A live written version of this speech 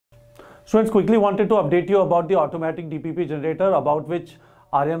Students, quickly wanted to update you about the automatic DPP generator, about which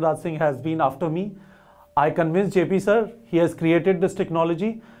Aryan Raj Singh has been after me. I convinced JP sir, he has created this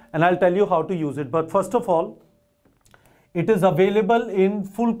technology, and I'll tell you how to use it. But first of all, it is available in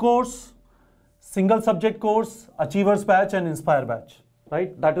full course, single subject course, Achievers batch and Inspire batch,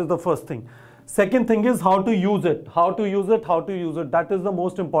 right? That is the first thing. Second thing is how to use it, how to use it, how to use it. That is the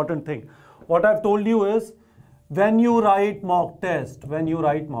most important thing. What I've told you is, when you write mock test,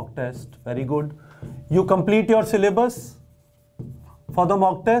 very good, you complete your syllabus for the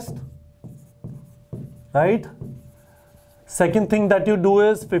mock test, right? Second thing that you do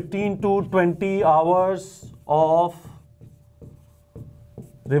is 15 to 20 hours of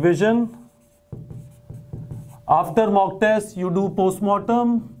revision. After mock test, you do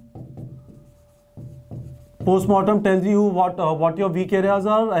postmortem. Postmortem tells you what your weak areas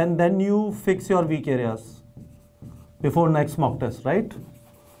are, and then you fix your weak areas before next mock test, right?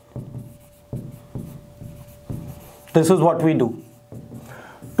 This is what we do.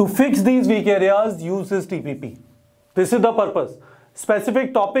 To fix these weak areas, use this DPP. This is the purpose.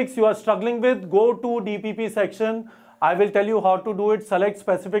 Specific topics you are struggling with, go to DPP section. I will tell you how to do it. Select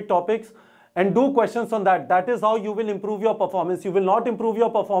specific topics and do questions on that. That is how you will improve your performance. You will not improve your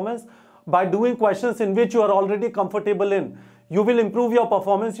performance by doing questions in which you are already comfortable in. You will improve your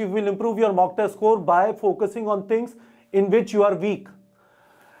performance, you will improve your mock test score by focusing on things in which you are weak.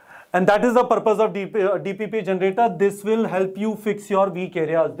 And that is the purpose of DPP generator. This will help you fix your weak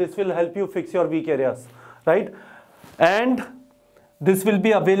areas. This will help you fix your weak areas, right? And this will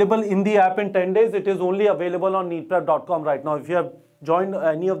be available in the app in 10 days. It is only available on neetprep.com right now. If you have joined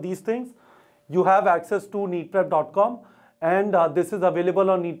any of these things, you have access to neetprep.com, and this is available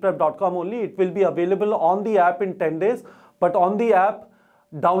on neetprep.com only. It will be available on the app in 10 days, but on the app,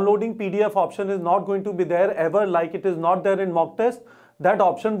 downloading PDF option is not going to be there ever, like it is not there in mock test. That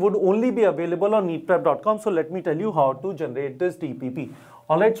option would only be available on neetprep.com. So let me tell you how to generate this DPP.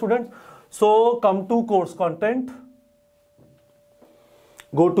 All right, students. So come to course content.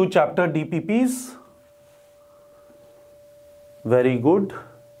 Go to chapter DPPs. Very good.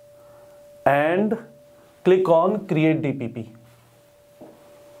 And click on create DPP.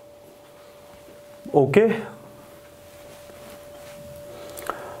 Okay.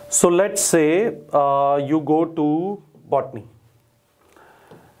 So let's say you go to botany,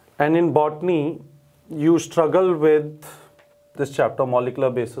 and in botany you struggle with this chapter, molecular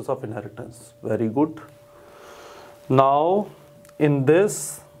basis of inheritance. Very good. Now in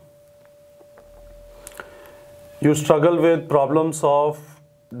this you struggle with problems of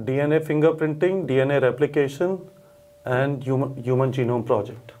DNA fingerprinting, DNA replication, and human genome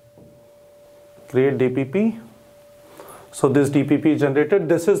project. Create DPP. So this DPP generated,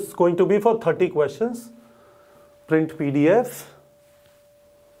 this is going to be for 30 questions. Print PDF,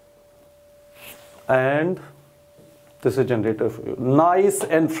 and this is generated for you. Nice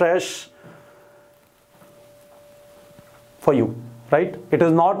and fresh for you, right? It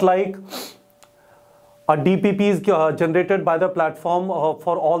is not like a DPP is generated by the platform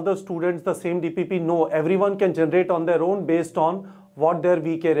for all the students, the same DPP. No, everyone can generate on their own based on what their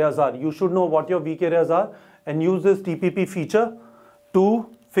weak areas are. You should know what your weak areas are and use this DPP feature to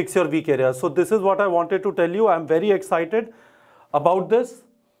fix your weak areas. So this is what I wanted to tell you. I'm very excited about this.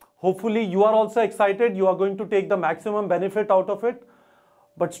 Hopefully you are also excited. You are going to take the maximum benefit out of it.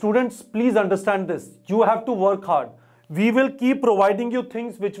 But students, please understand this. You have to work hard. We will keep providing you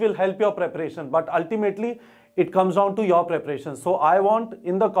things which will help your preparation, but ultimately it comes down to your preparation. So I want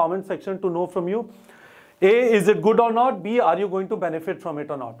in the comment section to know from you, A, is it good or not? B, are you going to benefit from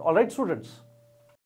it or not? All right, students.